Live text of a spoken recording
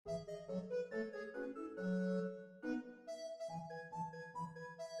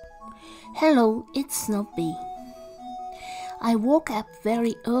Hello, it's Snoopy. I woke up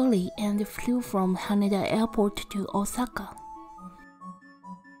very early and flew from Haneda Airport to Osaka.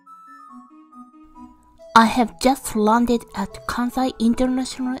 I have just landed at Kansai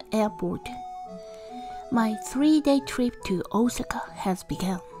International Airport. My 3-day trip to Osaka has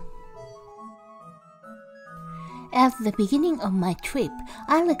begun. At the beginning of my trip,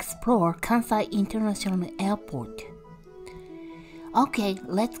 I'll explore Kansai International Airport. Okay,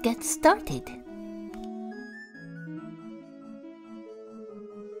 let's get started.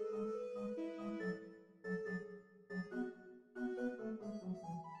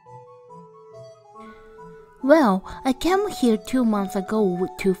 Well, I came here 2 months ago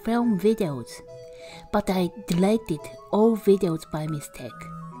to film videos, but I deleted all videos by mistake.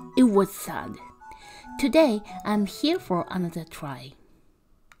 It was sad. Today, I'm here for another try.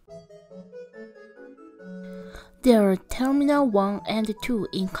 There are Terminal 1 and 2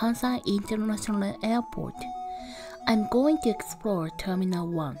 in Kansai International Airport. I'm going to explore Terminal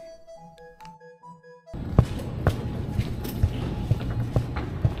 1.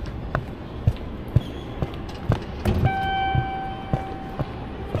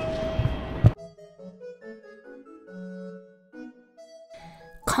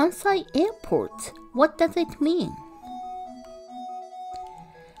 Kansai Airport, what does it mean?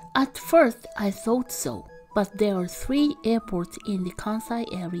 At first I thought so, but there are 3 airports in the Kansai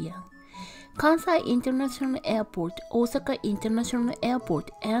area: Kansai International Airport, Osaka International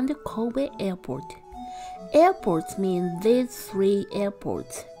Airport, and Kobe Airport. Airports mean these 3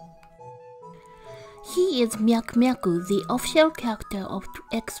 airports. He is Myaku, the official character of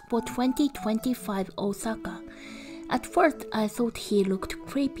Expo 2025 Osaka. At first I thought he looked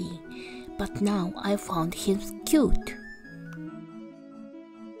creepy, but now I found him cute.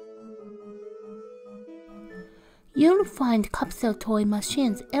 You'll find capsule toy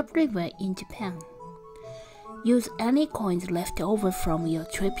machines everywhere in Japan. Use any coins left over from your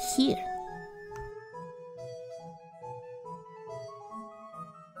trip here.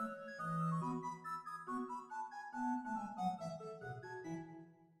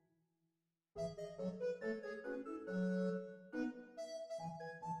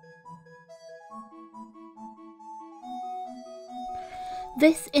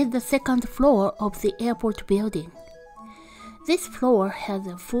 This is the second floor of the airport building. This floor has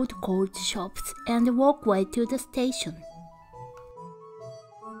a food court, shops, and a walkway to the station.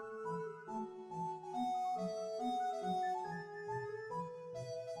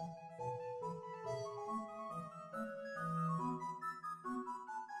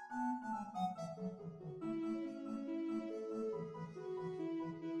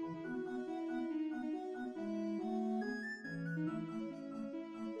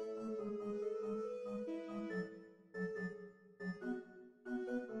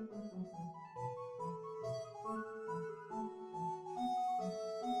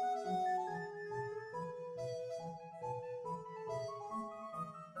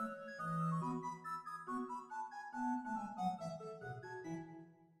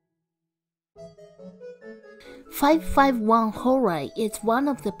 "551 Horai" is one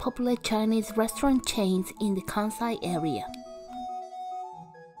of the popular Chinese restaurant chains in the Kansai area.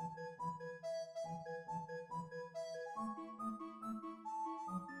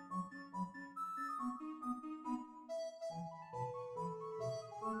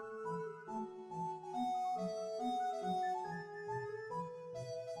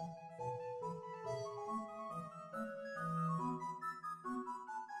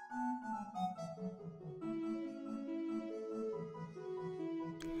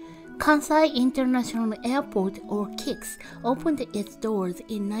 Kansai International Airport, or KIX, opened its doors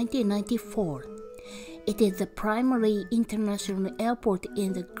in 1994. It is the primary international airport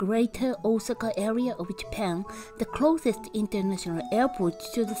in the Greater Osaka area of Japan, the closest international airport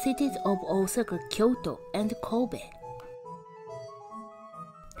to the cities of Osaka, Kyoto, and Kobe.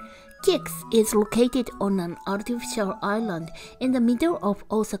 KIX is located on an artificial island in the middle of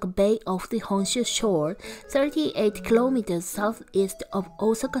Osaka Bay off the Honshu shore, 38 kilometers southeast of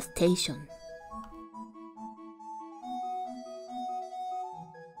Osaka Station.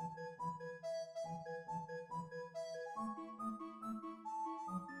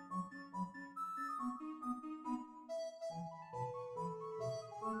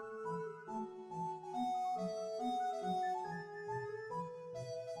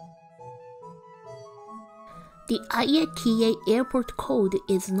 The IATA airport code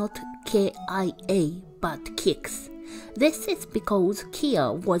is not KIA but KIX. This is because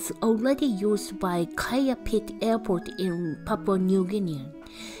Kia was already used by Kaya Pit Airport in Papua New Guinea.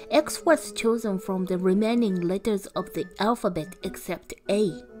 X was chosen from the remaining letters of the alphabet except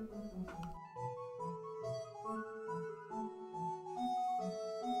A.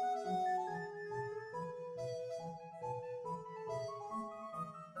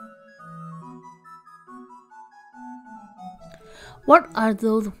 What are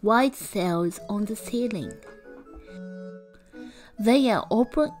those white cells on the ceiling? They are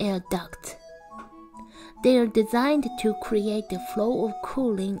open-air ducts. They are designed to create a flow of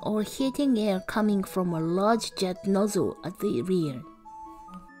cooling or heating air coming from a large jet nozzle at the rear.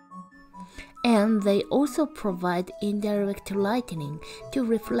 And they also provide indirect lighting to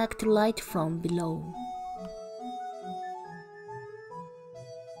reflect light from below.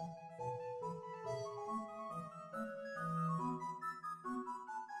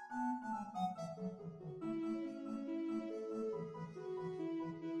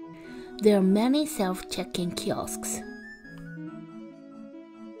 There are many self-checking kiosks.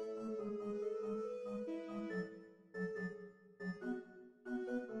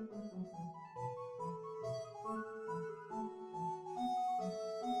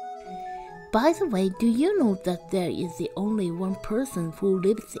 By the way, do you know that there is only one person who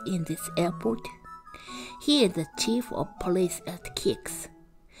lives in this airport? He is the chief of police at Kyusu.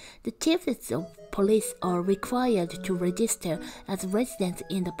 The chiefs of police are required to register as residents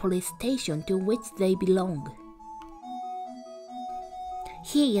in the police station to which they belong.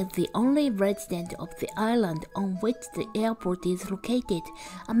 He is the only resident of the island on which the airport is located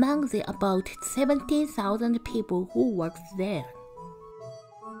among the about 70,000 people who work there.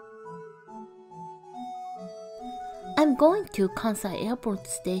 I'm going to Kansai Airport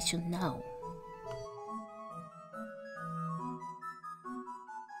Station now.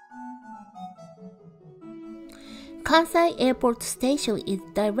 Kansai Airport Station is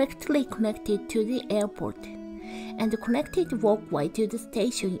directly connected to the airport, and the connected walkway to the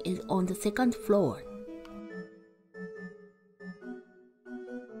station is on the second floor.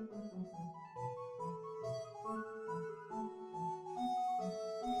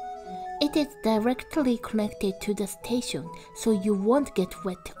 It is directly connected to the station, so you won't get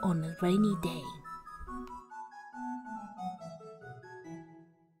wet on a rainy day.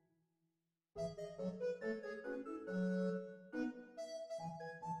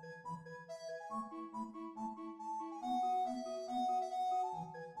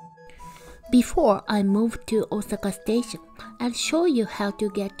 Before I move to Osaka Station, I'll show you how to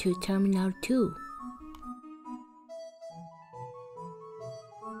get to Terminal 2.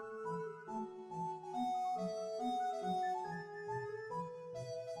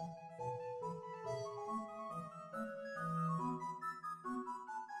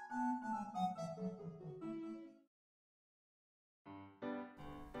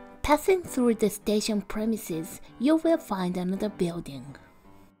 Passing through the station premises, you will find another building.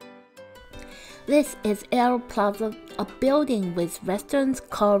 This is Air Plaza, a building with restaurants,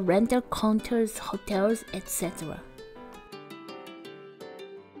 car rental counters, hotels, etc.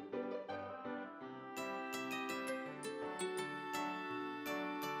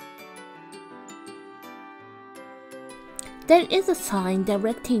 There is a sign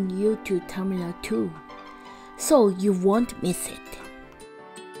directing you to Terminal 2, so you won't miss it.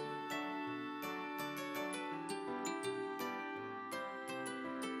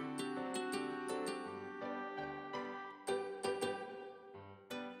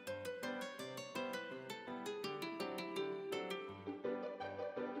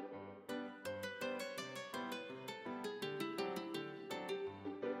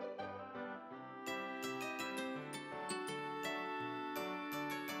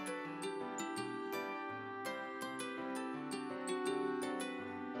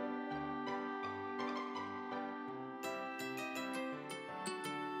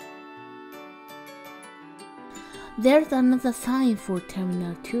 There's another sign for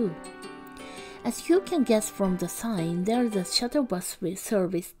Terminal 2. As you can guess from the sign, there's a shuttle bus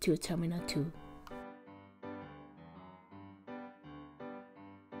service to Terminal 2.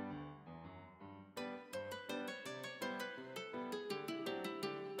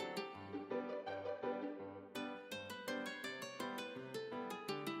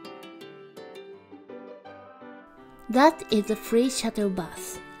 That is a free shuttle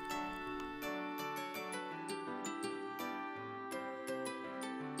bus.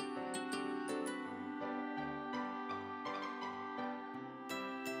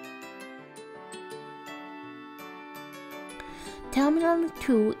 Terminal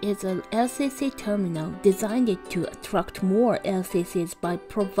 2 is an LCC terminal designed to attract more LCCs by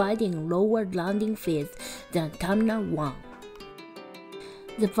providing lower landing fees than Terminal 1.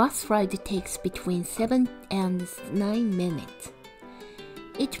 The bus ride takes between 7 and 9 minutes.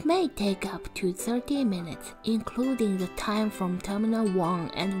 It may take up to 30 minutes, including the time from Terminal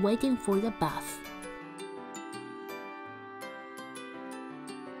 1 and waiting for the bus.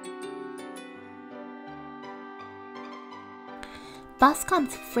 Bus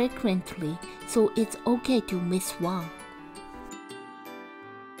comes frequently, so it's okay to miss one.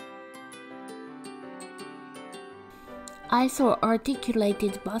 I saw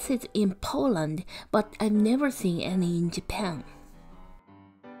articulated buses in Poland, but I've never seen any in Japan.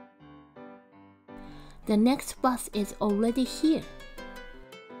 The next bus is already here.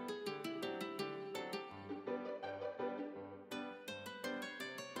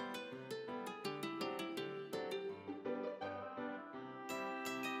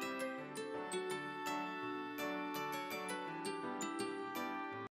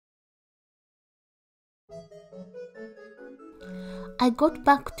 I got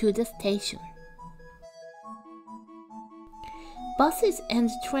back to the station. Buses and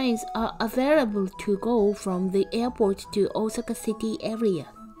trains are available to go from the airport to Osaka city area.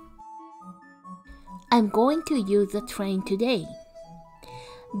 I'm going to use the train today.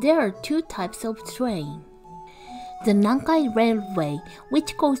 There are two types of train. The Nankai Railway,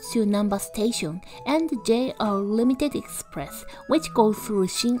 which goes to Namba Station, and the JR Limited Express, which goes through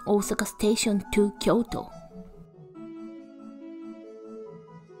Shin Osaka Station to Kyoto.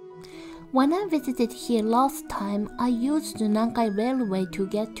 When I visited here last time, I used the Nankai Railway to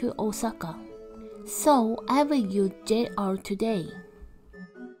get to Osaka. So I will use JR today.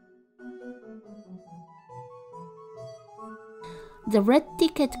 The red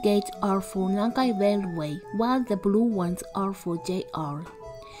ticket gates are for Nankai Railway, while the blue ones are for JR.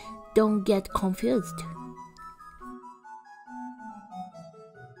 Don't get confused.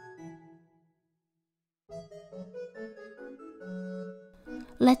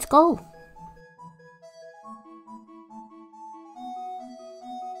 Let's go!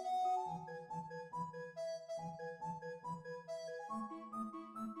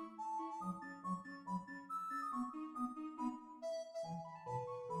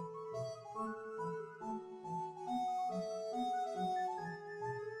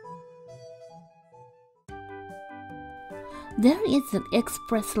 There is an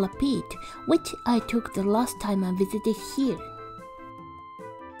Express Rapide, which I took the last time I visited here.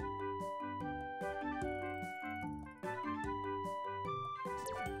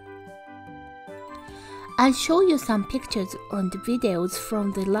 I'll show you some pictures and videos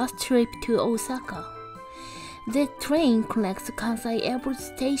from the last trip to Osaka. The train connects Kansai Airport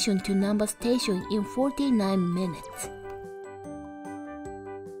Station to Namba Station in 49 minutes.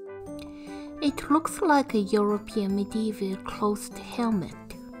 It looks like a European medieval closed helmet.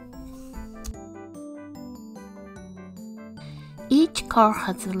 Each car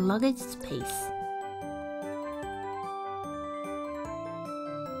has a luggage space.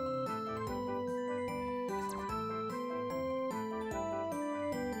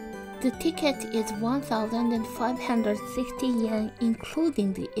 The ticket is 1,560 yen,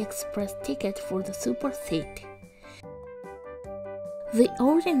 including the express ticket for the super seat. The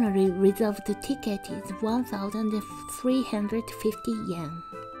ordinary reserved ticket is 1,350 yen.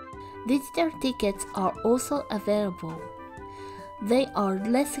 Digital tickets are also available. They are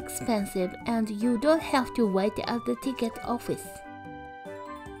less expensive and you don't have to wait at the ticket office.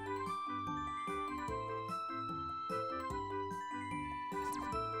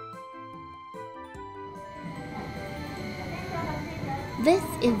 This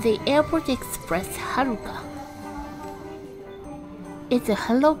is the Airport Express Haruka. It's a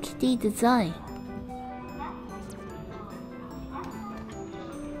Hello Kitty design.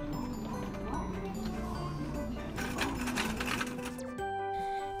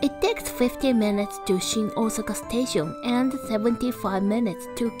 It takes 50 minutes to Shin Osaka Station and 75 minutes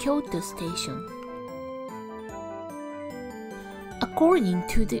to Kyoto Station. According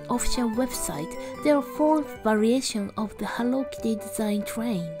to the official website, there are 4 variations of the Hello Kitty design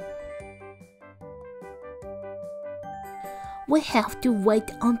train. We have to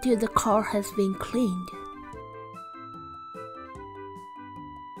wait until the car has been cleaned.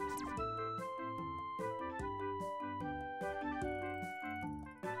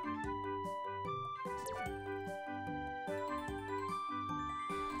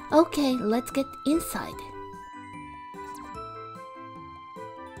 Okay, let's get inside.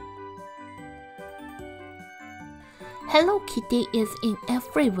 Hello Kitty is in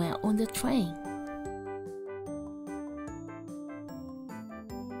everywhere on the train.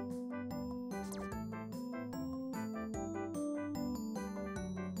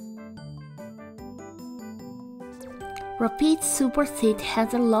 Rapide Super Seat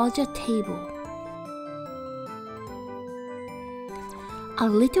has a larger table. A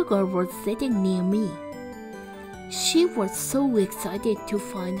little girl was sitting near me. She was so excited to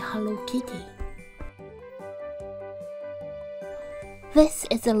find Hello Kitty. This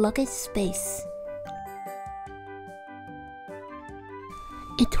is a luggage space.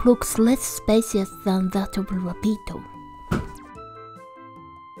 It looks less spacious than that of Rapido.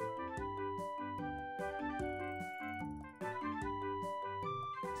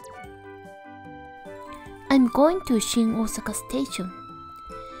 I'm going to Shin Osaka Station.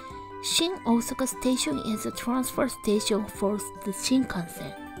 Shin Osaka Station is a transfer station for the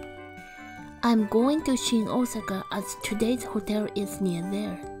Shinkansen. I'm going to Shin Osaka as today's hotel is near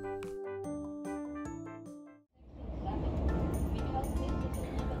there.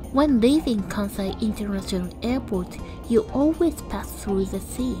 When leaving Kansai International Airport, you always pass through the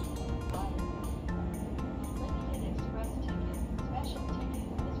sea.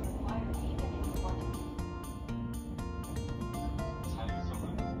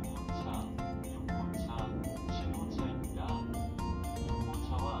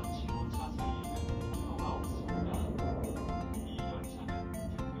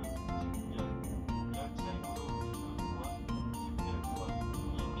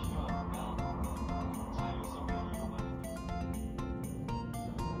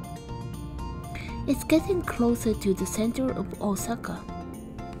 It's getting closer to the center of Osaka.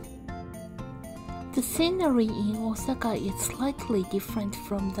 The scenery in Osaka is slightly different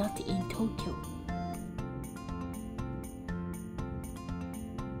from that in Tokyo.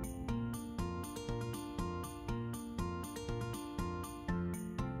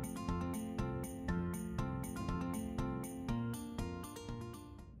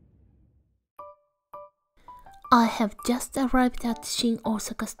 I have just arrived at Shin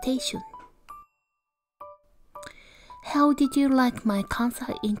Osaka Station. How did you like my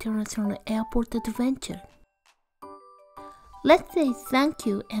Kansai International Airport adventure? Let's say thank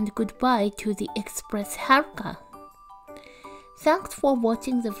you and goodbye to the Express Haruka. Thanks for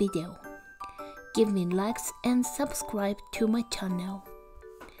watching the video. Give me likes and subscribe to my channel.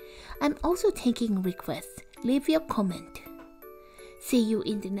 I'm also taking requests. Leave your comment. See you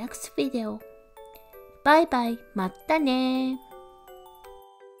in the next video. Bye bye. またね。